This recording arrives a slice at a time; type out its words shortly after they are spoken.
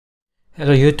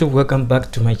Hello YouTube, welcome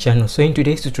back to my channel. So in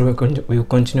today's tutorial we will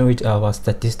continue with our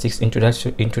statistics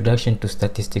introduction to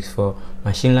statistics for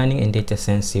machine learning and data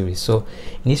science series. So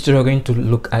in this tutorial we're going to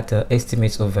look at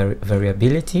estimates of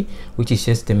variability, which is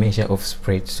just the measure of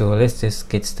spread. So let's just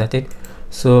get started.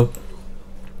 So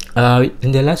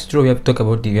in the last tutorial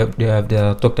we have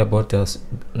talked about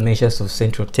measures of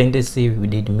central tendency. We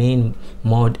did mean,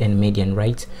 mode, and median,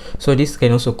 right? So this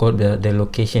can also call the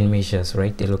location measures,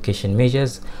 right? The location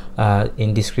measures.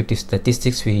 In descriptive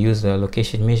statistics we use the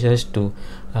location measures to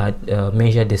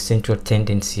measure the central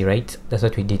tendency, right? That's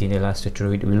what we did in the last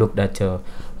tutorial. We looked at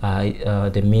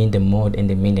the mean, the mode, and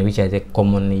the median, which are the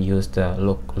commonly used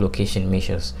location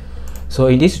measures. So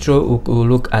in this tutorial we'll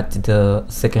look at the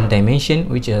second dimension,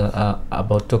 which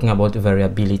talking about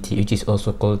variability, which is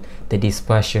also called the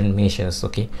dispersion measures.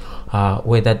 Okay,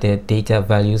 whether the data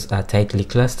values are tightly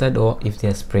clustered or if they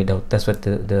are spread out. That's what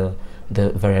the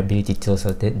variability tells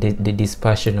us. The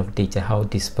dispersion of data, how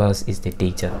dispersed is the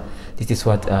data. This is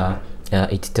what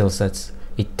it tells us.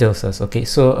 Okay,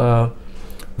 so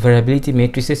variability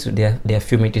matrices, there are a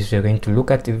few matrices we're going to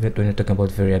look at when we're talking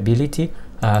about variability.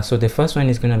 So the first one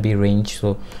is going to be range.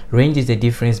 So range is the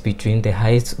difference between the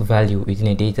highest value within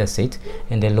a data set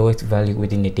and the lowest value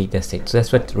within a data set. So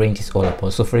that's what range is all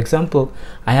about. So for example,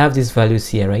 I have these values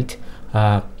here, right?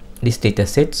 This data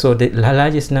set. So the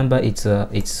largest number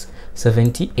it's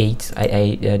 78.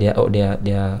 They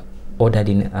are ordered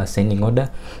in ascending order,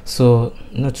 so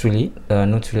not really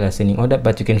ascending order,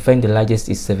 but you can find the largest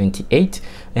is 78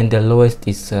 and the lowest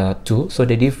is 2. So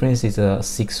the difference is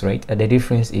 6, right? The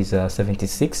difference is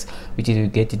 76, which is you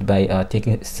get it by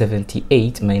taking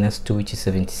 78 minus 2, which is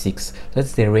 76.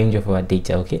 That's the range of our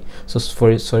data. Okay, so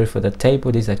sorry for the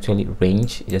typo. This is actually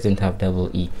range. It doesn't have double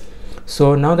E.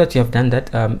 So now that you have done that,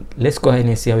 let's go ahead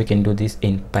and see how we can do this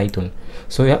in Python.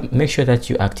 So make sure that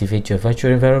you activate your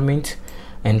virtual environment,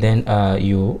 and then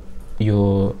you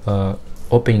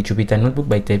open Jupyter Notebook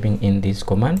by typing in this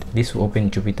command. This will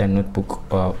open Jupyter Notebook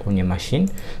on your machine.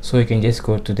 So you can just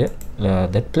go to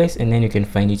that place, and then you can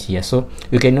find it here. So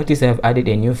you can notice I have added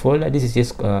a new folder. This is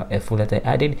just a folder that I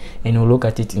added, and we'll look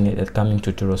at it in the coming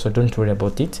tutorial, so don't worry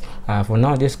about it. For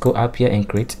now, just go up here and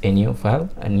create a new file,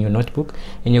 a new notebook,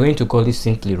 and you're going to call this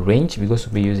simply range, because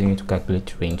we'll be using it to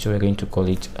calculate range. So we're going to call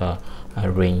it a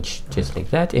range, just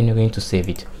like that, and you're going to save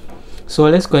it. So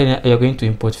let's go ahead. You're going to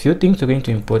import few things. You're going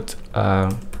to import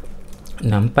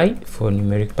Numpy for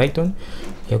numeric Python.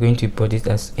 You're going to import it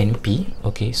as NP.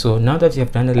 Okay, so now that you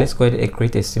have done that, let's go ahead and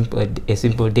create a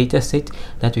simple data set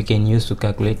that we can use to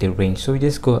calculate the range. So we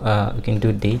just go we can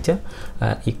do data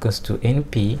equals to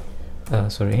np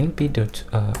dot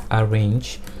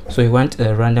arrange. So we want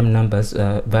random numbers,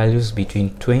 values between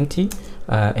 20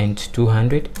 and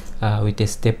 200 with a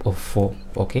step of 4.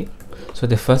 Okay, so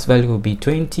the first value will be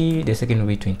 20, the second will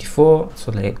be 24,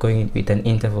 so like going with an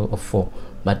interval of 4,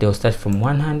 but they'll start from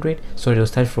 100, so they'll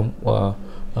start from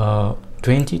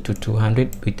 20 to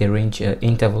 200 with a range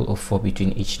interval of 4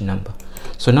 between each number.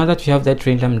 So now that you have that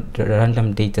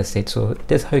random data set, so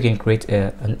that's how you can create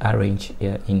an arrange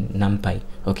in Numpy.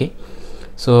 Okay,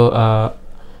 so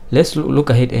let's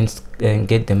look ahead and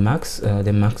get the max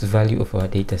value of our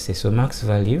data set. So max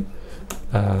value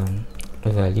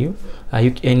by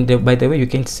the way, you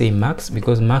can't say max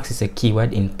because max is a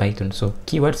keyword in Python. So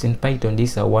keywords in Python,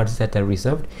 these are words that are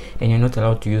reserved and you're not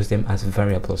allowed to use them as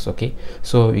variables. Okay,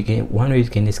 so one way you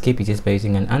can escape it is by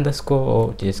using an underscore,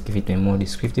 or just give it a more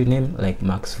descriptive name like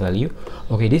max value.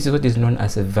 Okay, this is what is known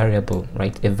as a variable,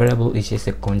 right? A variable is just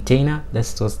a container that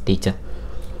stores data,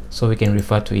 so we can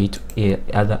refer to it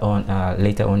later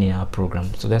on in our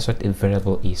program. So that's what a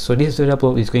variable is. So this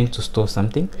variable is going to store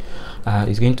something.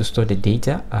 It's going to store the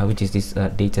data, which is this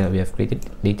data we have created,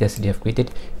 data set we have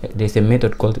created. There's a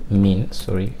method called mean.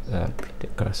 Sorry, put the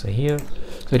cursor here.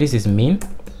 So this is mean.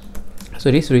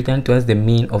 So this will return to us the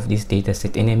mean of this data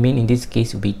set, and the mean in this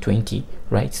case will be 20,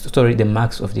 right? So, sorry, the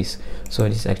max of this. So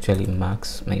this is actually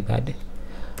max. My bad.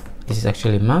 This is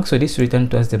actually max. So this return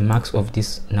to us the max of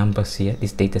these numbers here,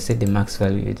 this data set, the max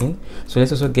value within. So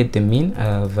let's also get the mean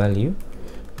value,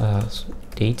 so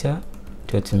data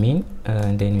dot mean,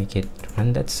 and then we get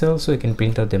run that cell, so we can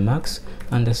print out the max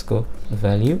underscore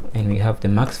value, and we have the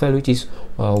max value, which is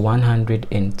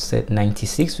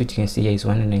 196, which you can see here is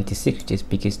 196, which is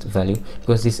biggest value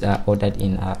because these are ordered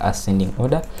in ascending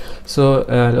order. So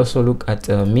also look at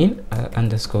mean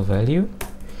underscore value.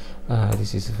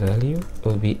 This is value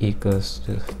will be equals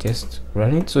to, just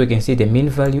run it, so you can see the mean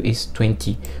value is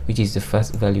 20, which is the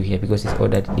first value here because it's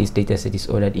ordered, this data set is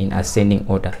ordered in ascending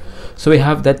order. So we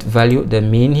have that value, the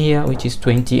mean here, which is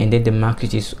 20, and then the max,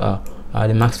 which is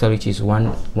the max value, which is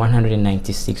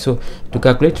 196. So to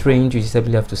calculate range, you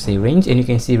simply have to say range, and you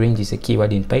can see range is a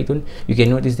keyword in Python. You can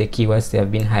notice the keywords, they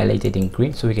have been highlighted in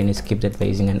green, so we can skip that by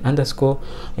using an underscore.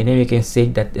 And then we can say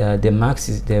that the max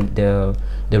is the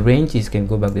range is, can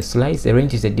go back the slides. The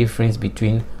range is the difference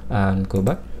between go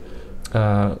back,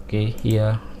 okay,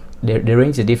 here the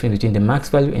range is the difference between the max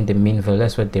value and the mean value.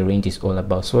 That's what the range is all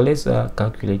about. So let's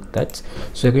calculate that.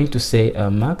 So we're going to say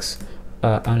max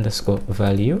underscore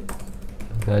value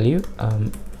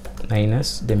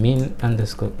minus the mean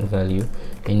underscore value,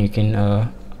 and you can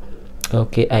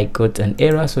okay, I got an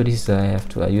error, so this I have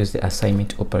to use the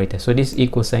assignment operator. So this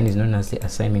equal sign is known as the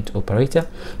assignment operator.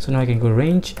 So now I can go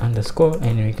range underscore,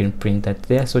 and we can print that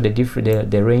there. So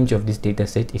the range of this data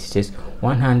set is just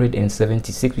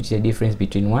 176, which is the difference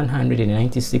between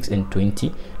 196 and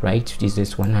 20, right, which is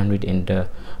just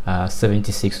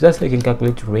 176. So that's how you can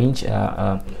calculate range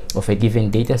of a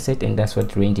given data set, and that's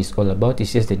what range is all about.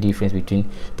 It's just the difference between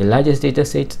the largest data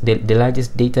set, the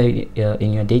largest data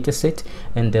in your data set,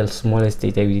 and the smallest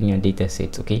data within your data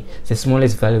set. Okay, the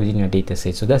smallest value within your data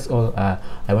set. So that's all I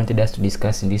wanted us to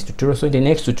discuss in this tutorial. So in the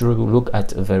next tutorial, we'll look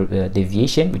at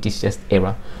deviation, which is just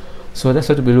error. So that's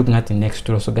what we'll be looking at in the next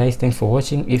tutorial. So guys, thanks for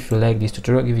watching. If you like this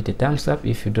tutorial, give it a thumbs up.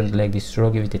 If you don't like this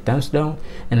tutorial, give it a thumbs down,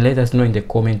 and let us know in the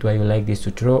comment why you like this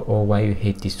tutorial or why you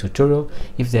hate this tutorial.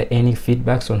 If there are any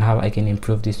feedbacks on how I can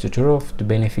improve this tutorial to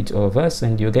benefit all of us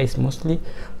and you guys mostly,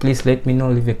 please let me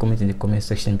know. Leave a comment in the comment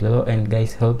section below, and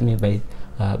guys, help me by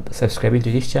subscribing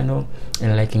to this channel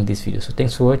and liking this video. So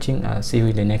thanks for watching. I'll see you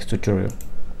in the next tutorial.